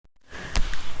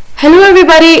Hello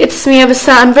everybody, it's me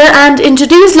Awista Anwar, and in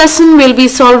today's lesson we'll be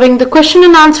solving the question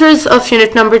and answers of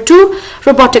unit number 2,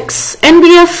 Robotics,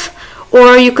 NBF,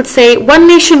 or you could say One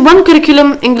Nation, One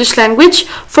Curriculum English Language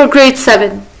for grade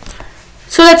 7.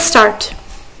 So let's start.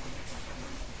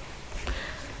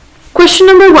 Question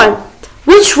number 1.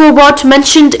 Which robot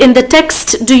mentioned in the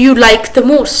text do you like the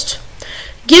most?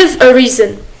 Give a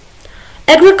reason.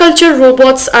 Agriculture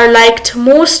robots are liked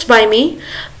most by me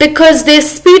because they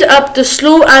speed up the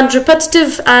slow and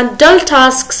repetitive and dull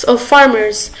tasks of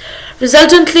farmers.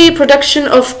 Resultantly, production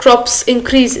of crops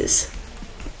increases.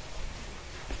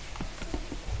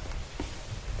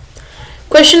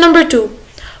 Question number 2.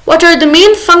 What are the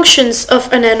main functions of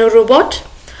a nanorobot?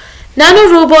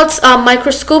 Nanorobots are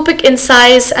microscopic in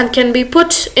size and can be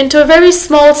put into very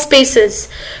small spaces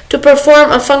to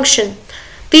perform a function.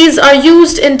 These are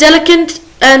used in delicate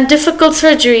and difficult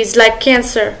surgeries like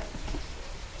cancer.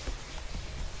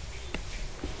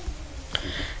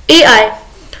 AI.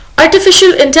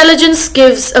 Artificial intelligence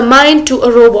gives a mind to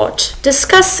a robot.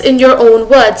 Discuss in your own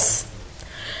words.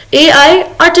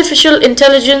 AI, artificial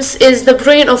intelligence, is the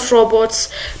brain of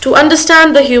robots to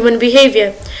understand the human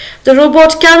behavior. The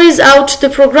robot carries out the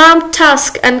programmed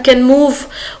task and can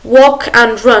move, walk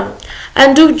and run,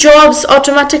 and do jobs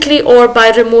automatically or by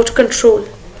remote control.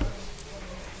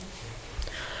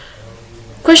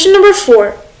 Question number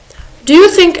 4. Do you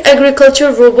think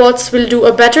agriculture robots will do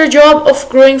a better job of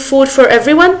growing food for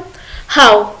everyone?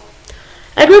 How?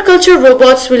 Agriculture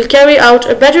robots will carry out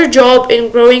a better job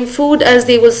in growing food as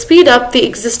they will speed up the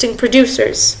existing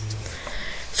producers.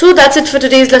 So that's it for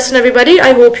today's lesson, everybody.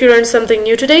 I hope you learned something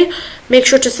new today. Make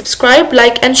sure to subscribe,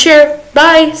 like and share.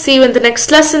 Bye. See you in the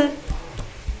next lesson.